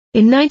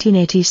In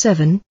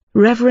 1987,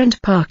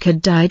 Reverend Parker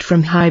died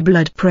from high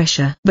blood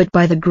pressure. But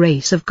by the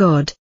grace of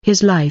God,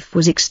 his life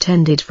was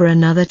extended for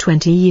another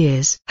 20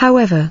 years.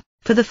 However,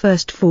 for the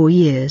first 4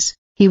 years,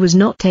 he was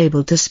not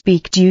able to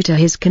speak due to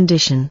his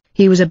condition.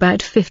 He was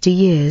about 50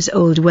 years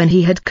old when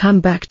he had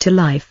come back to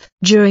life.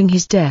 During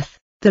his death,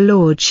 the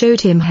Lord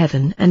showed him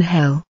heaven and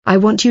hell. I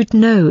want you to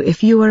know,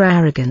 if you are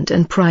arrogant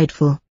and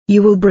prideful,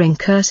 you will bring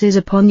curses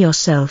upon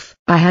yourself.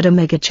 I had a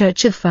mega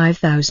church of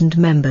 5,000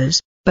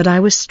 members, but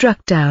I was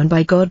struck down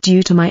by God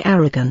due to my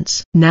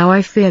arrogance. Now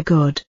I fear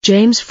God.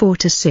 James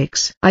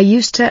 4:6. I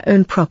used to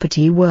own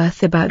property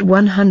worth about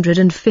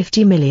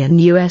 $150 million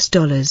US.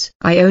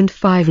 I owned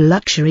 5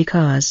 luxury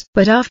cars.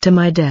 But after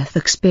my death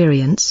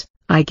experience,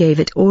 I gave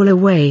it all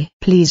away.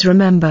 Please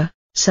remember,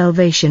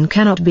 salvation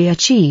cannot be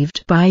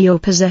achieved by your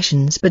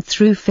possessions but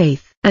through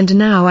faith. And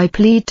now I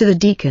plead to the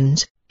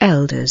deacons,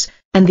 elders,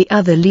 and the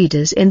other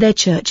leaders in their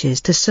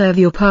churches to serve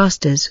your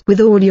pastors with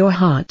all your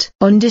heart.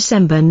 On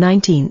December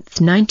 19,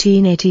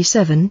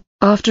 1987,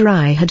 after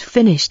I had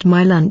finished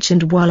my lunch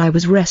and while I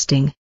was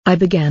resting, I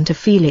began to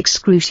feel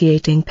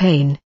excruciating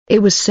pain.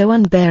 It was so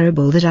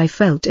unbearable that I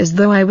felt as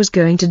though I was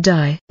going to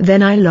die.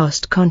 Then I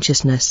lost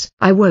consciousness.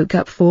 I woke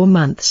up 4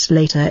 months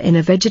later in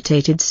a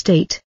vegetated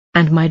state,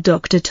 and my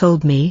doctor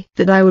told me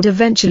that I would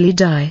eventually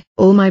die.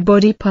 All my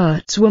body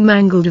parts were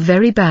mangled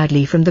very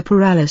badly from the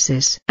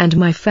paralysis, and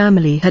my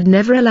family had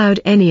never allowed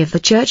any of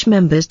the church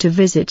members to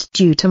visit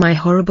due to my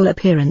horrible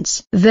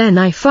appearance. Then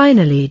I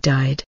finally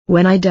died.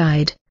 When I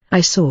died,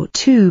 I saw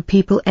 2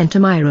 people enter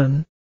my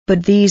room,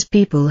 but these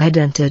people had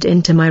entered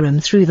into my room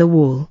through the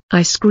wall.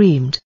 I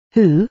screamed,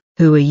 Who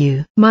are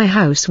you? My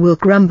house will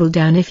crumble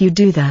down if you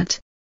do that."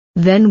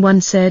 Then one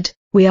said,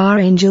 "We are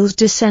angels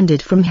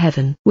descended from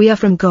heaven. We are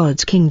from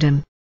God's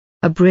kingdom."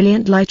 A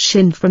brilliant light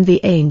shined from the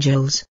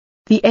angels.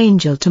 The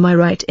angel to my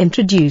right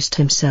introduced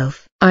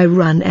himself. "I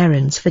run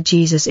errands for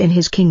Jesus in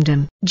his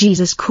kingdom."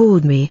 Jesus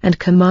called me and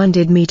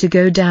commanded me to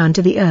go down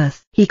to the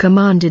earth. He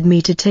commanded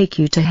me to take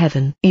you to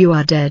heaven. You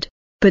are dead.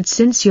 But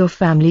since your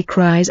family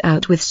cries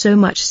out with so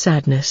much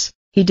sadness,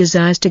 he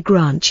desires to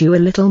grant you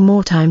a little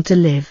more time to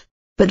live.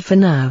 But for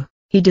now,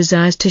 he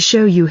desires to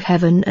show you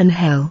heaven and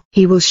hell.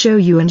 He will show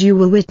you and you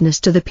will witness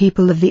to the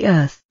people of the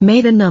earth.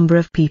 May the number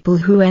of people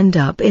who end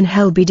up in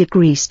hell be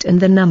decreased and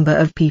the number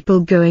of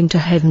people going to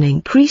heaven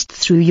increased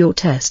through your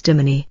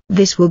testimony.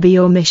 This will be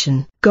your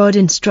mission. God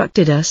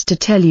instructed us to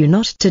tell you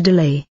not to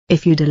delay.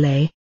 If you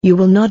delay, you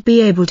will not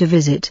be able to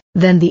visit.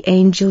 Then the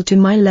angel to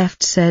my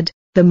left said,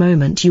 "The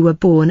moment you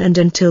were born and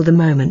until the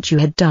moment you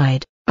had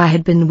died, I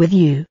had been with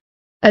you."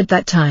 At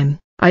that time,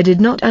 I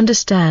did not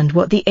understand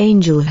what the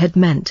angel had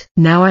meant.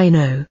 Now I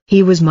know.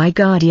 He was my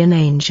guardian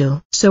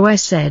angel. So I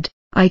said,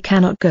 "I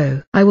cannot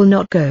go. I will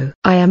not go.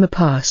 I am a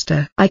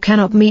pastor. I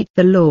cannot meet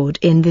the Lord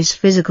in this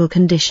physical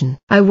condition.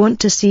 I want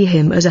to see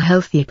him as a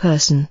healthy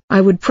person.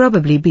 I would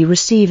probably be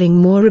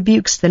receiving more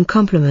rebukes than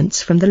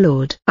compliments from the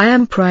Lord. I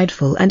am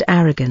prideful and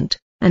arrogant,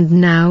 and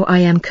now I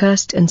am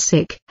cursed and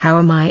sick. How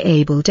am I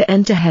able to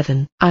enter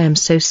heaven? I am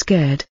so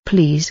scared.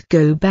 Please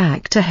go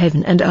back to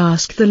heaven and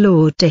ask the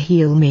Lord to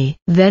heal me.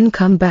 Then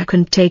come back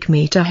and take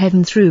me to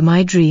heaven through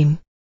my dream.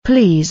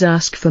 Please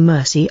ask for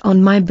mercy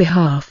on my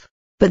behalf."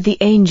 But the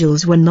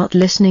angels were not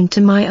listening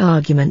to my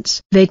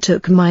arguments. They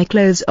took my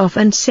clothes off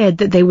and said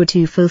that they were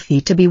too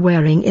filthy to be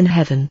wearing in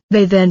heaven.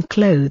 They then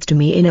clothed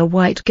me in a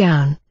white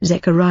gown.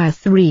 Zechariah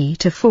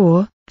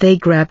 3-4. They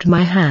grabbed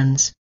my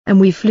hands, and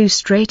we flew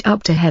straight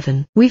up to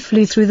heaven. We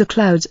flew through the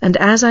clouds, and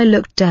as I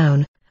looked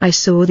down, I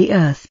saw the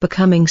earth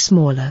becoming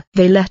smaller.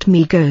 They let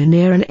me go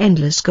near an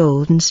endless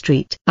golden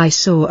street. I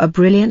saw a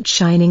brilliant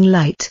shining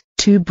light,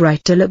 too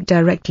bright to look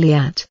directly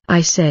at.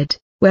 I said,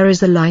 "Where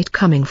is the light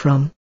coming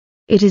from?"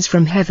 "It is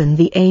from heaven,"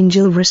 the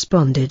angel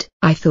responded.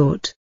 I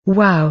thought,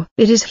 wow,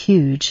 it is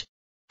huge.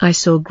 I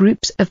saw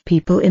groups of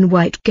people in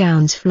white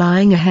gowns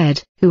flying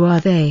ahead. "Who are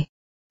they?"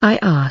 I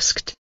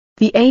asked.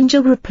 The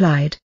angel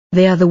replied,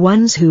 "They are the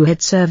ones who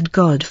had served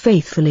God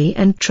faithfully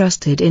and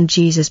trusted in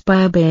Jesus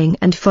by obeying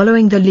and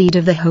following the lead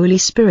of the Holy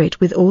Spirit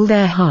with all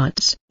their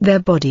hearts. Their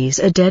bodies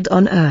are dead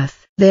on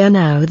earth. They are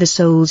now the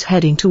souls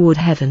heading toward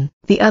heaven."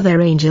 The other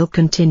angel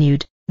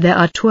continued, "There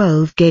are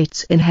 12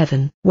 gates in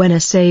heaven. When a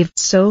saved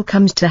soul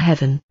comes to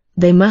heaven,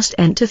 they must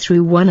enter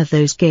through one of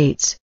those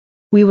gates."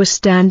 We were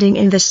standing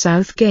in the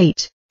south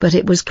gate, but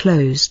it was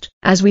closed.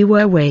 As we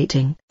were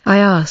waiting, I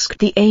asked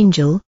the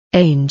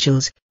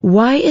angels,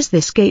 "Why is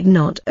this gate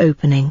not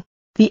opening?"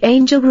 The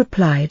angel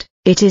replied,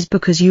 "It is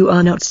because you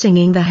are not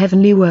singing the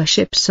heavenly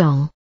worship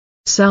song."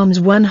 Psalms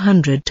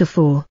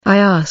 100-4. I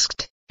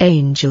asked,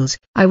 "Angels,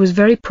 I was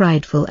very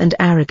prideful and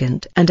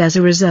arrogant, and as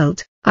a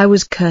result, I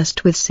was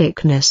cursed with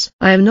sickness.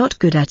 I am not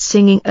good at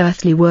singing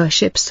earthly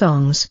worship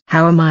songs.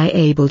 How am I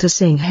able to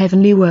sing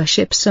heavenly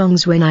worship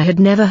songs when I had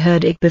never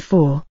heard it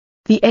before?"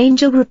 The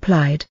angel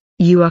replied,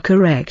 "You are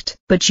correct,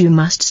 but you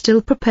must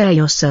still prepare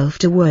yourself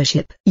to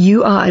worship.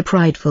 You are a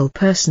prideful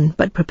person,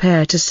 but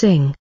prepare to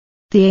sing."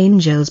 The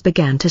angels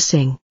began to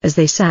sing. As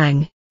they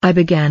sang, I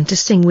began to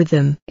sing with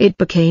them. It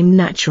became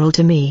natural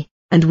to me.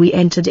 and we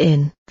entered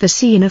in. The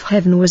scene of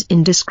heaven was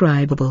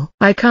indescribable.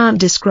 I can't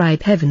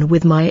describe heaven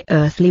with my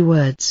earthly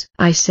words.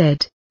 I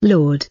said,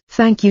 Lord,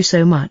 thank you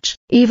so much.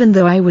 Even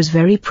though I was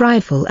very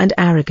prideful and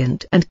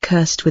arrogant and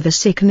cursed with a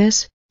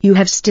sickness, you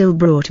have still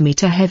brought me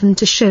to heaven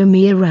to show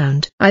me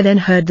around. I then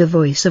heard the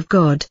voice of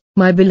God,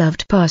 my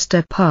beloved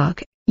Pastor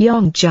Park,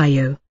 Yong,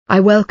 I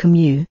welcome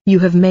you. You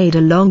have made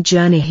a long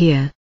journey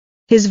here.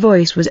 His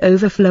voice was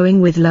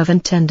overflowing with love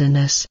and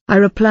tenderness. I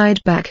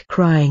replied back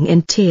crying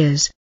in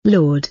tears,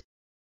 Lord.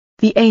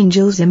 The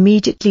angels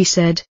immediately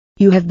said,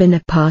 you have been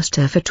a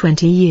pastor for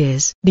 20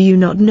 years. Do you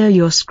not know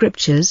your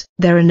scriptures?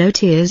 There are no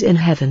tears in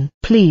heaven.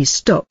 Please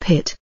stop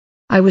it.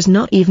 I was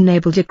not even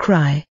able to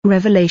cry.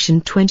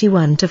 Revelation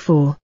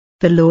 21:4.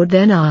 The Lord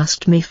then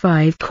asked me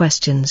 5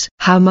 questions.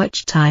 How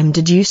much time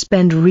did you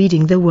spend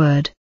reading the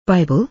Word,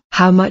 Bible?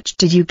 How much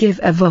did you give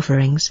of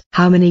offerings?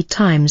 How many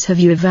times have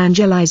you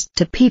evangelized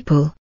to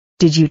people?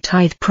 Did you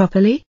tithe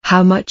properly?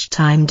 How much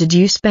time did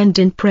you spend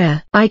in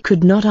prayer? I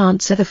could not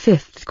answer the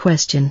 5th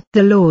question.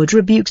 The Lord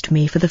rebuked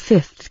me for the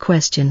 5th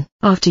question.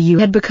 After you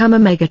had become a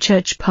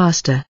mega-church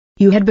pastor,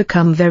 you had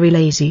become very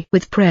lazy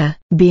with prayer.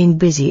 Being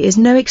busy is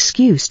no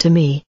excuse to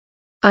me.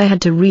 I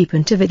had to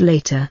repent of it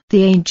later.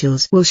 The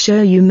angels will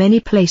show you many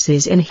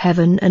places in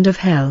heaven and of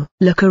hell.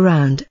 Look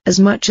around as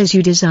much as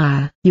you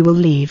desire. You will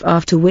leave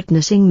after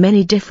witnessing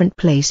many different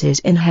places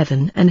in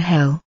heaven and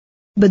hell.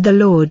 But the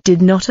Lord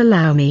did not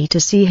allow me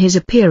to see his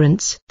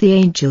appearance. The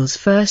angels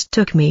first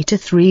took me to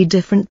 3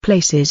 different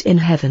places in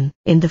heaven.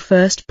 In the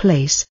first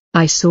place,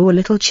 I saw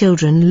little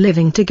children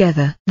living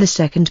together. The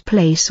second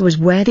place was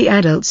where the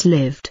adults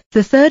lived.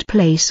 The third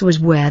place was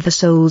where the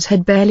souls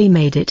had barely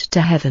made it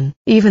to heaven.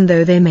 Even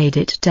though they made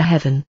it to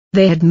heaven,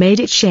 they had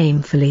made it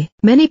shamefully.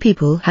 Many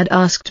people had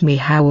asked me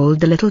how old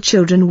the little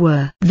children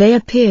were. They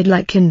appeared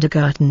like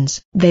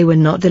kindergartens. They were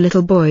not the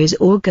little boys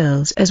or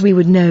girls as we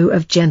would know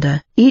of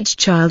gender. Each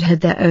child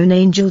had their own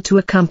angel to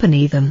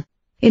accompany them.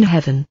 In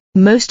heaven,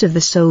 most of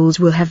the souls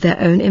will have their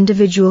own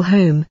individual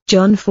home.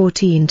 John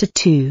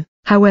 14:2.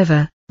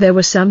 However, there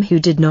were some who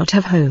did not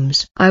have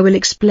homes. I will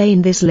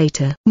explain this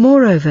later.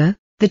 Moreover,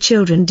 the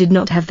children did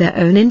not have their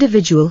own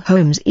individual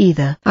homes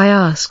either. I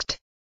asked,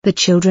 the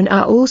children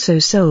are also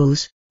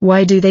souls,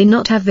 why do they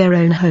not have their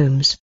own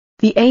homes?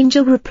 The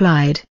angel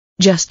replied,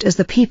 just as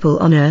the people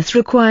on earth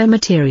require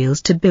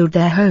materials to build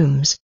their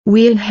homes,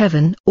 we in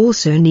heaven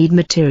also need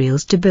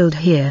materials to build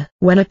here.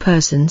 When a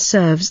person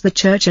serves the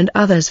church and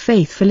others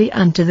faithfully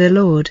unto the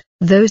Lord,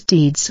 those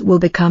deeds will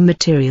become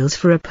materials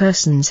for a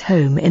person's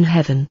home in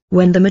heaven.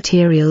 When the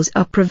materials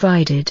are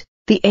provided,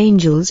 the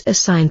angels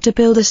assigned to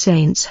build a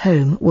saint's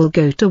home will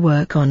go to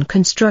work on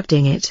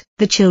constructing it.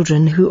 The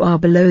children who are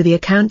below the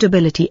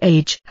accountability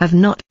age have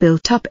not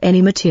built up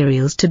any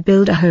materials to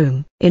build a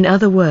home. In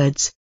other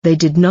words, they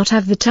did not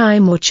have the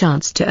time or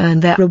chance to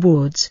earn their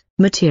rewards,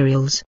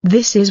 materials.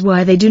 This is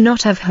why they do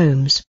not have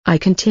homes. I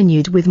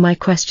continued with my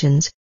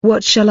questions.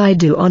 What shall I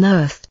do on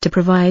earth to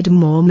provide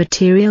more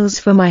materials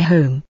for my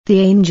home? The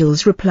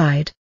angels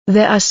replied,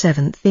 there are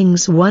 7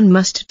 things one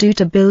must do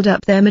to build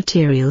up their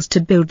materials to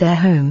build their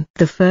home.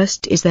 The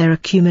first is their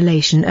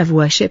accumulation of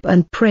worship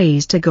and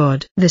praise to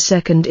God. The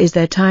second is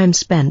their time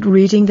spent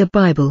reading the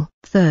Bible.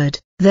 Third,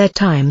 their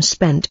time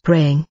spent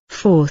praying.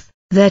 Fourth,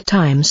 their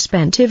time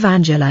spent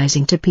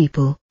evangelizing to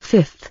people.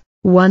 Fifth,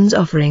 one's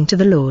offering to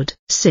the Lord.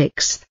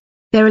 Sixth,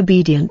 their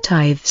obedient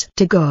tithes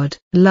to God.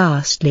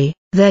 Lastly,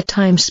 their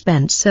time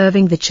spent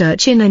serving the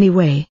church in any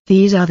way.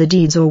 These are the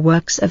deeds or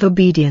works of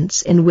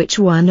obedience in which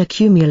one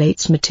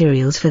accumulates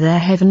materials for their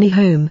heavenly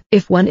home.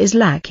 If one is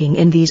lacking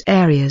in these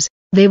areas,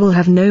 they will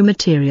have no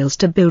materials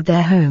to build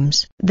their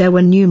homes. There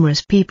were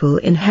numerous people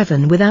in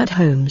heaven without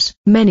homes.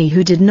 Many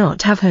who did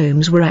not have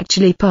homes were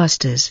actually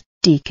pastors,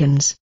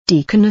 deacons,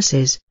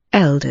 deaconesses,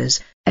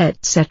 elders,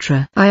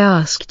 etc. I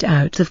asked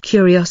out of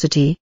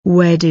curiosity,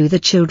 where do the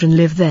children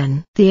live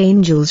then? The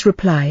angels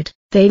replied,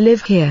 they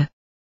live here.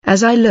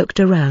 As I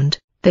looked around,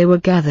 they were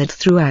gathered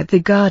throughout the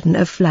garden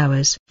of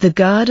flowers. The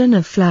garden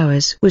of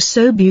flowers was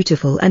so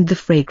beautiful and the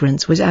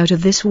fragrance was out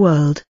of this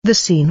world. The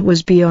scene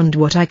was beyond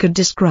what I could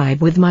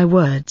describe with my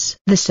words.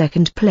 The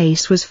second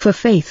place was for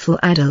faithful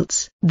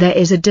adults. There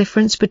is a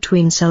difference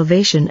between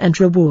salvation and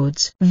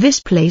rewards. This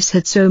place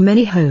had so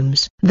many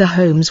homes. The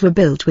homes were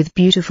built with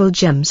beautiful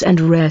gems and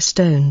rare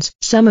stones.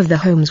 Some of the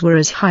homes were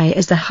as high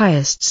as the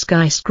highest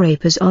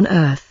skyscrapers on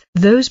earth.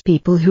 Those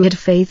people who had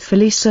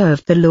faithfully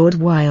served the Lord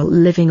while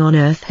living on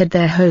earth had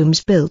their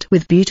homes built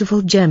with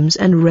beautiful gems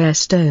and rare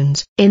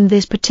stones. In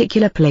this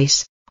particular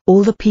place,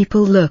 all the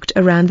people looked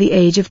around the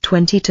age of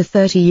 20 to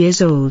 30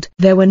 years old.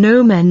 There were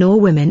no men or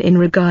women in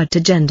regard to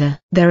gender.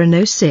 There are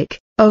no sick,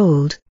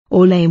 old,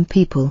 or lame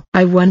people.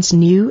 I once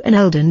knew an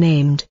elder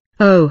named,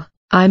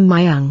 I'm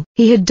Myung.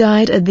 He had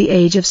died at the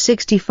age of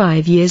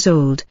 65 years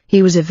old.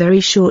 He was a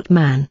very short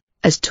man,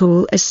 as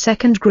tall as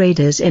second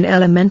graders in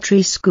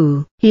elementary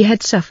school. He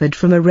had suffered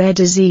from a rare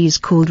disease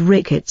called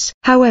rickets.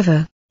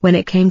 However, when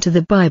it came to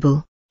the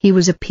Bible, he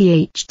was a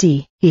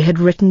PhD. He had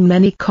written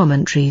many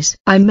commentaries.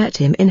 I met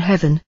him in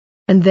heaven,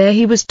 and there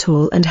he was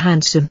tall and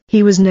handsome.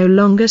 He was no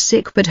longer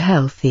sick but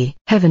healthy.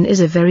 Heaven is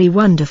a very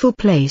wonderful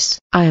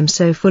place. I am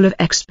so full of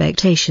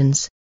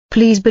expectations.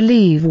 Please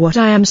believe what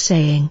I am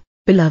saying,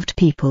 beloved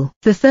people.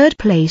 The third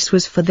place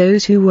was for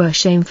those who were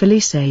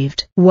shamefully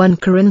saved. 1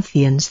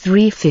 Corinthians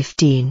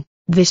 3:15.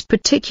 This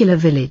particular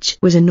village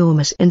was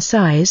enormous in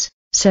size,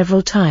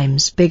 several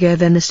times bigger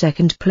than the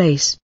second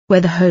place, where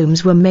the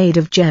homes were made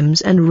of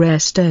gems and rare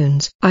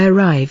stones. I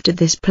arrived at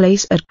this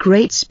place at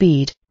great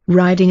speed,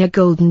 riding a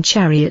golden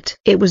chariot.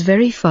 It was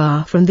very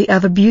far from the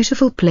other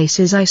beautiful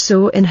places I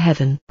saw in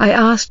heaven. I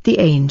asked the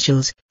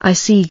angels, I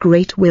see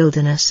great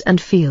wilderness and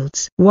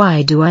fields.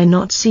 Why do I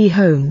not see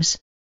homes?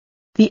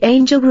 The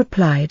angel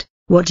replied,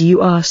 what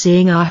you are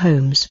seeing are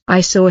homes.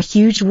 I saw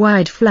huge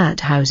wide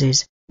flat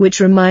houses, which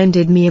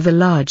reminded me of a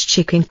large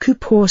chicken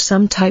coop or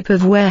some type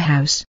of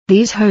warehouse.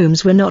 These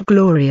homes were not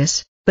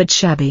glorious, but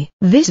shabby.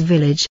 This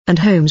village and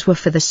homes were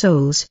for the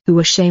souls who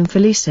were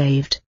shamefully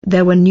saved.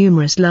 There were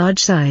numerous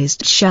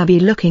large-sized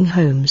shabby-looking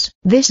homes.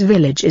 This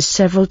village is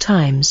several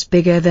times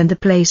bigger than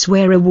the place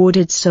where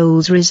rewarded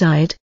souls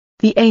reside.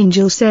 The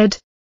angel said,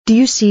 do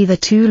you see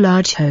the two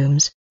large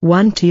homes,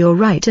 one to your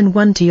right and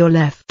one to your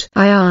left?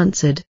 I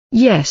answered,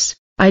 yes,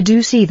 I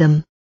do see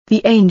them.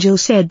 The angel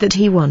said that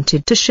he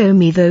wanted to show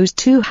me those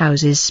two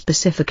houses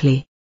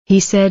specifically. He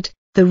said,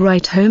 the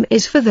right home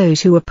is for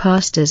those who were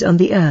pastors on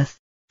the earth.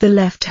 The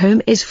left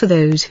home is for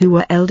those who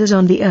were elders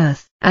on the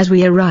earth. As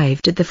we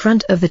arrived at the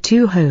front of the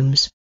two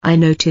homes, I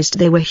noticed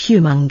they were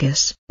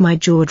humongous. My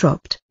jaw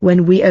dropped.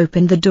 When we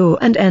opened the door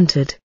and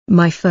entered,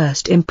 my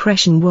first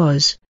impression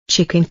was,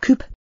 chicken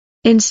coop.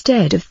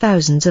 Instead of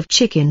thousands of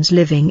chickens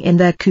living in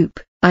their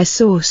coop, I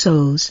saw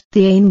souls.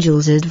 The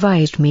angels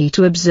advised me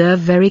to observe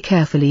very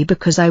carefully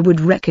because I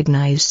would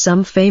recognize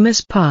some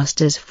famous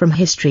pastors from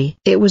history.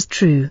 It was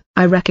true.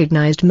 I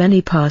recognized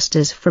many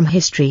pastors from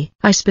history.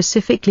 I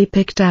specifically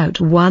picked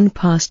out one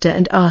pastor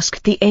and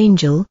asked the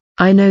angel,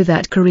 I know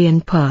that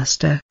Korean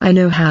pastor. I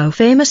know how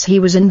famous he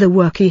was and the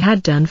work he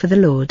had done for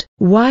the Lord.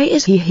 Why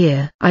is he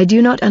here? I do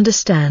not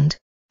understand.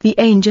 The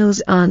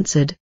angels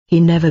answered, he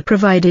never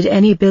provided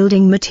any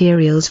building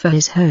materials for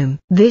his home.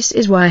 This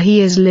is why he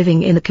is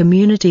living in a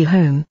community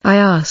home. I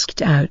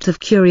asked out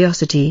of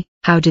curiosity,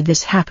 how did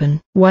this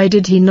happen? Why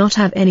did he not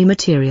have any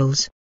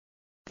materials?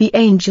 The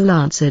angel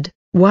answered,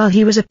 while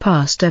he was a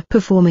pastor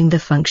performing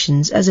the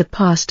functions as a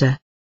pastor,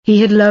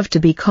 he had loved to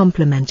be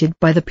complimented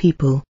by the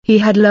people. He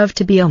had loved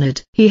to be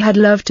honored. He had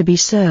loved to be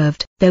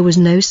served. There was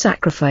no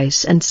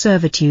sacrifice and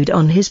servitude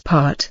on his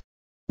part.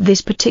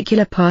 This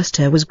particular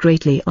pastor was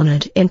greatly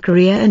honored in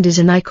Korea and is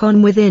an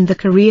icon within the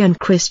Korean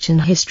Christian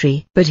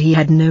history. But he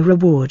had no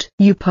reward.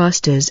 You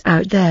pastors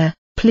out there,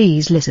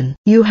 please listen.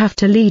 You have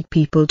to lead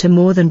people to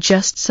more than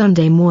just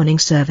Sunday morning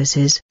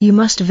services. You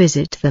must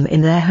visit them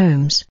in their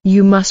homes.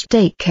 You must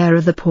take care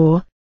of the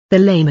poor, the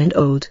lame and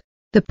old.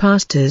 The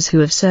pastors who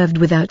have served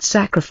without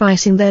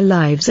sacrificing their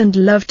lives and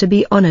love to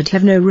be honored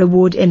have no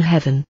reward in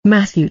heaven.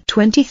 Matthew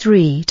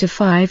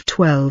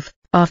 23:5-12.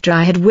 After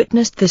I had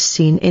witnessed this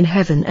scene in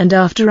heaven and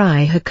after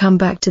I had come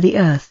back to the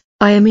earth,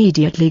 I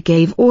immediately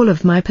gave all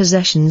of my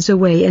possessions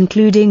away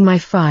including my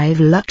 5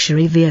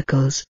 luxury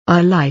vehicles.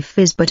 Our life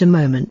is but a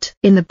moment.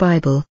 In the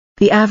Bible,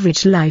 the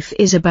average life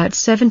is about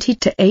 70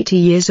 to 80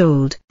 years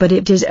old. But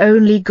it is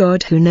only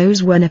God who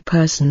knows when a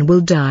person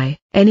will die.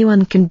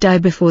 Anyone can die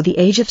before the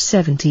age of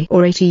 70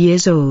 or 80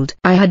 years old.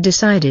 I had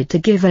decided to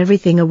give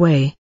everything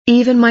away.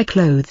 Even my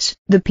clothes.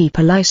 The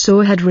people I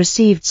saw had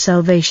received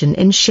salvation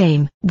in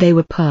shame. They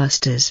were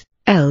pastors,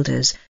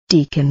 elders,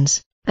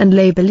 deacons, and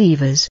lay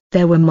believers.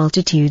 There were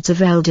multitudes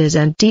of elders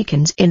and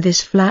deacons in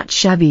this flat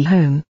shabby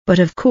home. But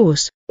of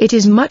course, it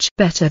is much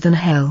better than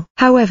hell.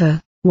 However,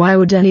 why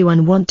would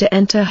anyone want to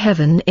enter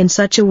heaven in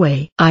such a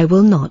way? I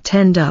will not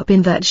end up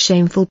in that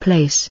shameful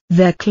place.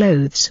 Their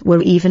clothes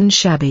were even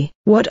shabby.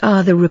 What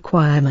are the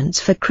requirements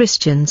for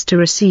Christians to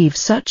receive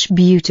such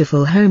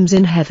beautiful homes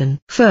in heaven?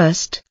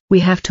 First, we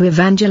have to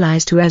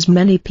evangelize to as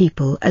many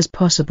people as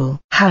possible.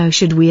 How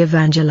should we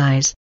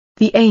evangelize?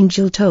 The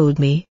angel told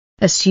me,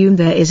 assume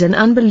there is an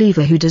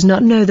unbeliever who does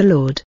not know the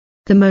Lord.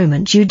 The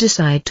moment you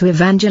decide to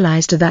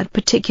evangelize to that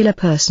particular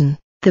person,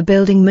 the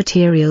building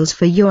materials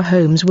for your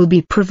homes will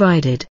be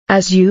provided.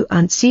 As you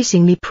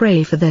unceasingly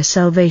pray for their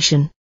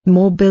salvation,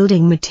 more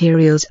building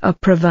materials are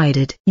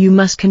provided. You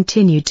must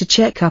continue to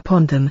check up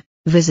on them,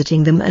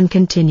 visiting them and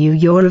continue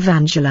your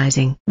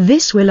evangelizing.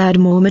 This will add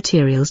more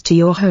materials to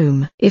your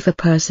home. If a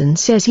person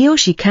says he or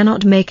she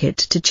cannot make it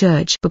to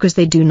church because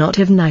they do not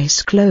have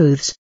nice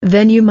clothes,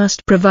 then you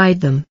must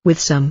provide them with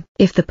some.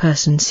 If the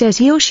person says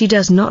he or she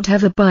does not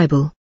have a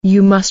Bible,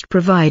 you must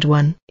provide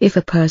one. If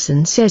a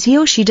person says he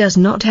or she does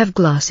not have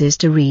glasses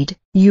to read,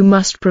 you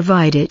must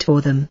provide it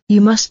for them.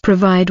 You must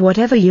provide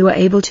whatever you are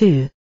able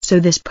to, so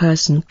this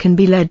person can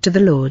be led to the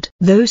Lord.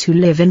 Those who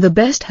live in the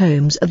best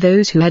homes are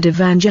those who had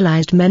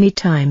evangelized many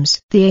times.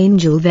 The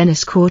angel then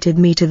escorted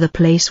me to the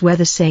place where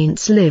the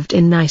saints lived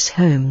in nice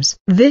homes.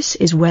 This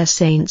is where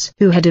saints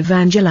who had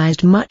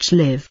evangelized much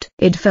lived.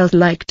 It felt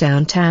like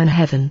downtown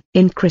heaven.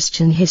 In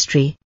Christian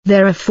history,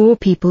 There are 4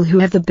 people who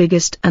have the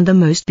biggest and the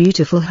most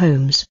beautiful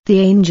homes. The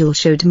angel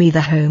showed me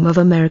the home of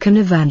American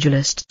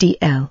evangelist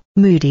D.L.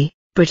 Moody,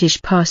 British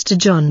pastor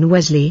John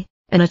Wesley,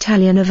 an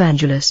Italian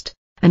evangelist,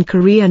 and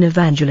Korean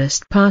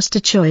evangelist Pastor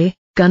Choi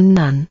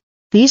Gun-nun.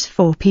 These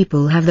 4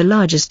 people have the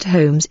largest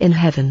homes in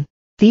heaven.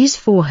 These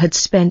 4 had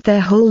spent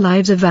their whole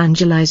lives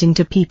evangelizing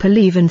to people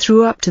even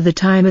through up to the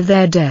time of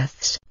their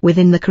deaths.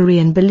 Within the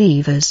Korean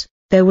believers,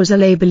 there was a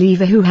lay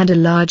believer who had a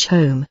large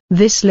home.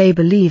 This lay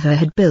believer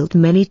had built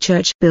many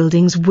church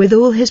buildings with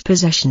all his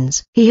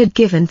possessions. He had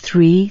given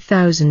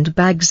 3,000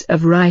 bags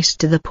of rice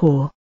to the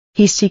poor.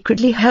 He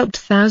secretly helped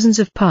thousands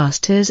of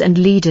pastors and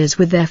leaders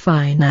with their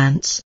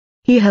finance.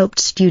 He helped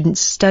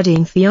students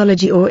studying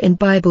theology or in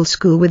Bible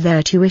school with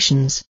their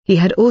tuitions. He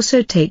had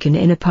also taken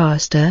in a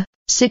pastor,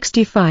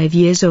 65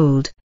 years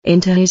old,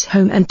 into his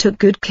home and took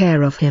good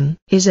care of him.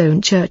 His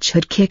own church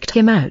had kicked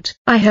him out.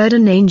 I heard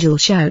an angel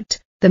shout,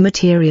 "The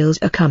materials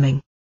are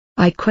coming."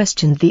 I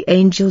questioned the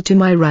angel to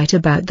my right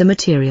about the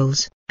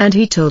materials, and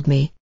he told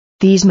me,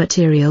 "These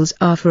materials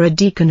are for a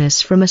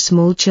deaconess from a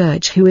small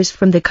church who is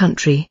from the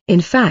country.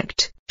 In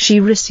fact, she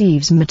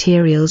receives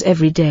materials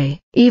every day.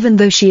 Even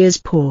though she is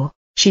poor,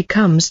 she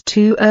comes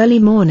to early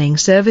morning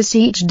service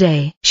each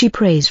day. She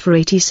prays for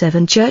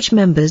 87 church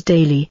members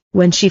daily.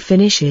 When she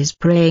finishes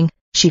praying,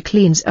 she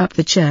cleans up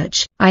the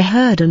church." I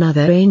heard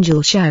another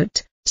angel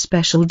shout,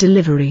 "Special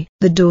delivery."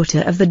 The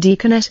daughter of the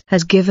deaconess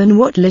has given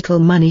what little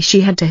money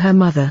she had to her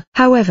mother.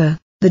 However,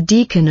 the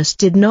deaconess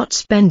did not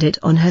spend it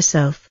on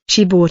herself.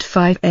 She bought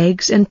 5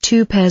 eggs and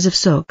 2 pairs of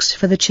socks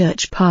for the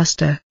church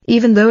pastor.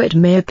 Even though it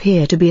may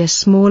appear to be a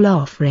small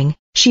offering,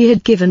 she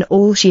had given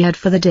all she had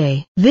for the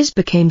day. This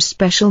became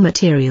special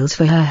materials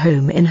for her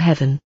home in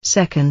heaven.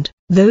 Second,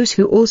 those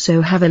who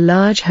also have a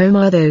large home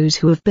are those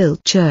who have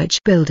built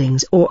church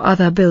buildings or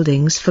other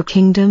buildings for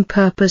kingdom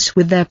purpose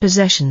with their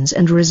possessions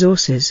and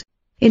resources.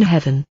 In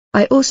heaven,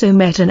 I also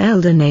met an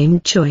elder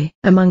named Choi.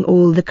 Among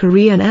all the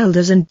Korean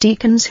elders and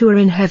deacons who are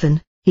in heaven,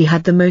 he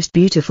had the most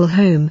beautiful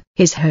home.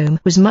 His home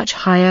was much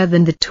higher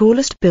than the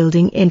tallest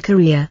building in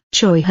Korea.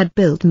 Choi had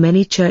built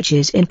many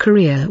churches in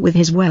Korea with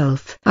his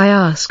wealth. I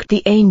asked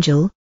the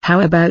angel,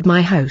 "How about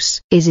my house?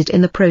 Is it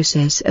in the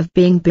process of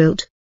being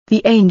built?"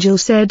 The angel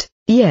said,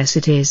 "Yes,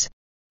 it is."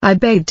 I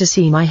begged to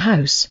see my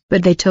house,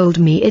 but they told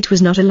me it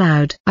was not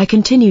allowed. I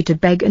continued to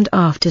beg, and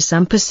after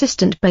some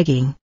persistent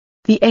begging,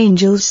 the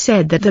angels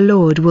said that the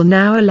Lord will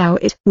now allow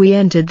it. We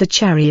entered the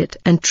chariot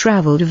and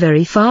traveled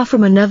very far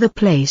from another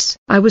place.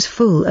 I was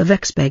full of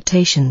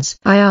expectations.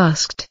 I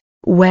asked,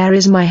 "Where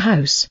is my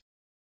house?"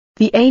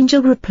 The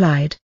angel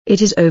replied,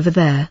 "It is over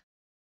there."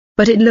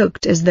 But it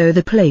looked as though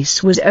the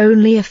place was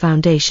only a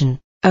foundation,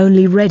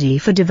 only ready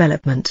for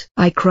development.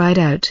 I cried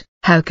out,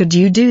 "How could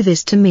you do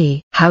this to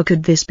me? How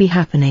could this be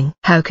happening?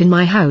 How can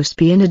my house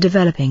be in a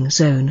developing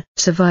zone?"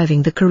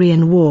 Surviving the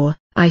Korean War,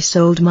 I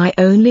sold my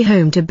only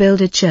home to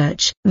build a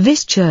church.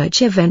 This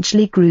church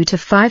eventually grew to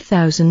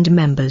 5,000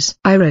 members.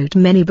 I wrote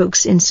many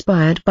books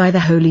inspired by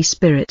the Holy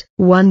Spirit.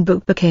 One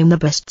book became the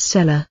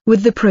bestseller.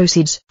 With the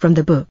proceeds from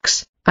the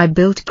books, I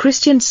built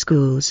Christian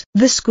schools.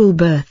 The school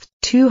birthed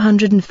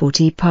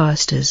 240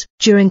 pastors.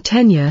 During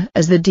tenure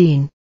as the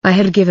dean, I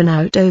had given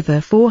out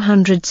over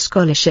 400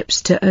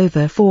 scholarships to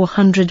over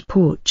 400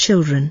 poor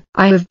children.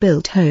 I have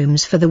built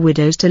homes for the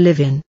widows to live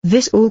in.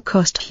 This all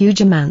cost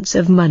huge amounts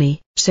of money.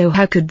 So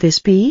how could this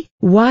be?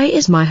 Why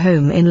is my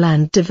home in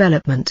land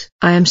development?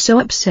 I am so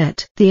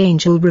upset. The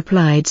angel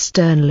replied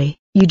sternly,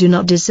 "You do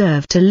not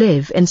deserve to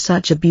live in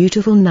such a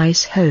beautiful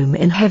nice home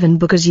in heaven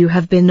because you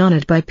have been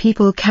honored by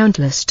people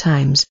countless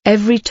times.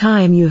 Every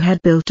time you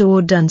had built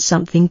or done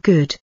something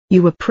good,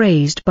 you were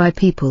praised by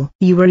people.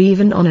 You were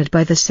even honored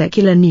by the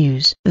secular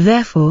news.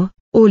 Therefore,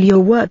 all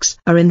your works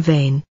are in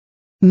vain."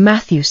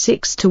 Matthew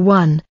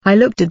 6:1. I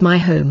looked at my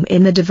home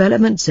in the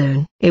development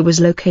zone. It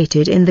was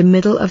located in the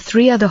middle of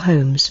 3 other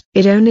homes.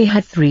 It only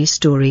had 3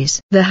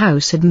 stories. The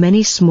house had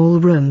many small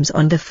rooms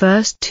on the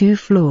first 2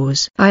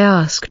 floors. I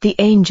asked the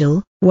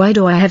angel, "Why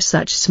do I have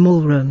such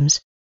small rooms?"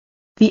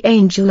 The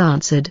angel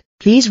answered,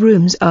 "These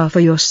rooms are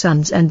for your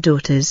sons and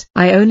daughters."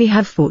 "I only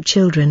have 4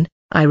 children,"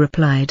 I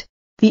replied.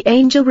 The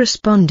angel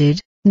responded,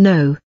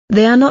 "No,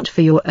 they are not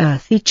for your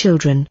earthly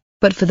children,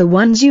 but for the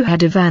ones you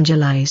had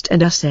evangelized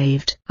and are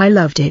saved." I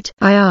loved it.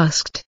 I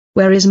asked,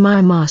 "Where is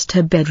my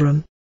master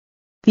bedroom?"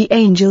 The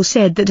angel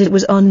said that it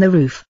was on the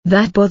roof.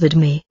 That bothered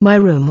me. My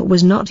room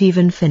was not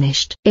even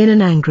finished. In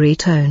an angry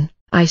tone,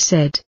 I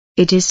said,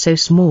 "It is so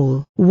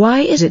small.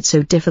 Why is it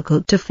so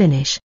difficult to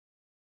finish?"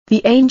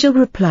 The angel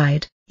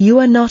replied, "You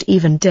are not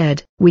even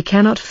dead. We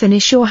cannot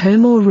finish your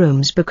home or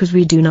rooms because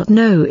we do not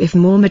know if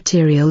more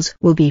materials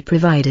will be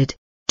provided.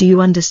 Do you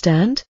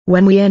understand?"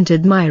 When we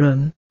entered my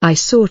room, I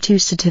saw 2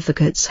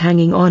 certificates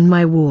hanging on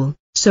my wall,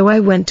 so I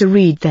went to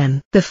read them.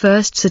 The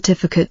first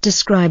certificate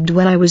described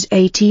when I was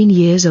 18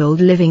 years old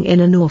living in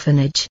an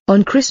orphanage.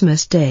 On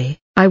Christmas Day,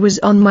 I was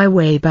on my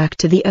way back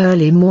to the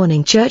early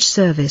morning church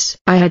service.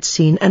 I had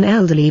seen an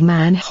elderly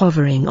man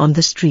hovering on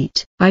the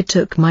street. I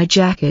took my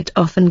jacket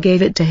off and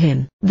gave it to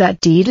him. That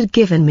deed had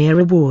given me a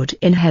reward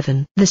in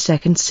heaven. The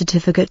second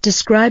certificate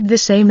described the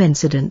same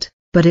incident,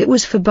 but it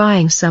was for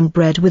buying some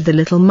bread with the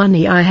little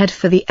money I had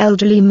for the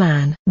elderly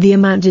man. The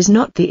amount is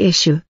not the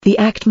issue. The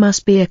act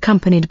must be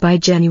accompanied by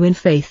genuine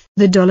faith.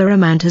 The dollar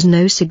amount has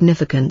no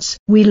significance.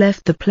 We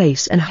left the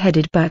place and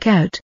headed back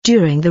out.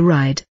 During the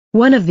ride,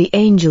 one of the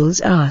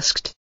angels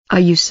asked, "Are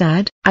you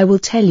sad? I will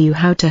tell you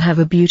how to have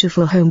a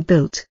beautiful home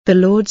built." The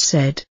Lord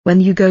said, "When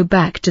you go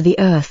back to the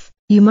earth,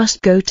 you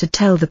must go to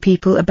tell the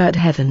people about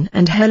heaven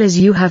and hell as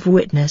you have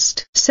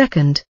witnessed."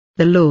 Second,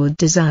 the Lord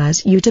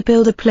desires you to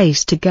build a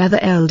place to gather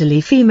elderly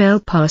female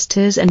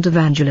pastors and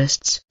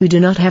evangelists who do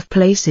not have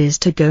places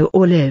to go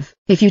or live.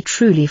 If you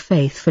truly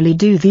faithfully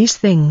do these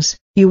things,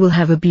 you will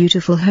have a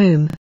beautiful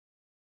home.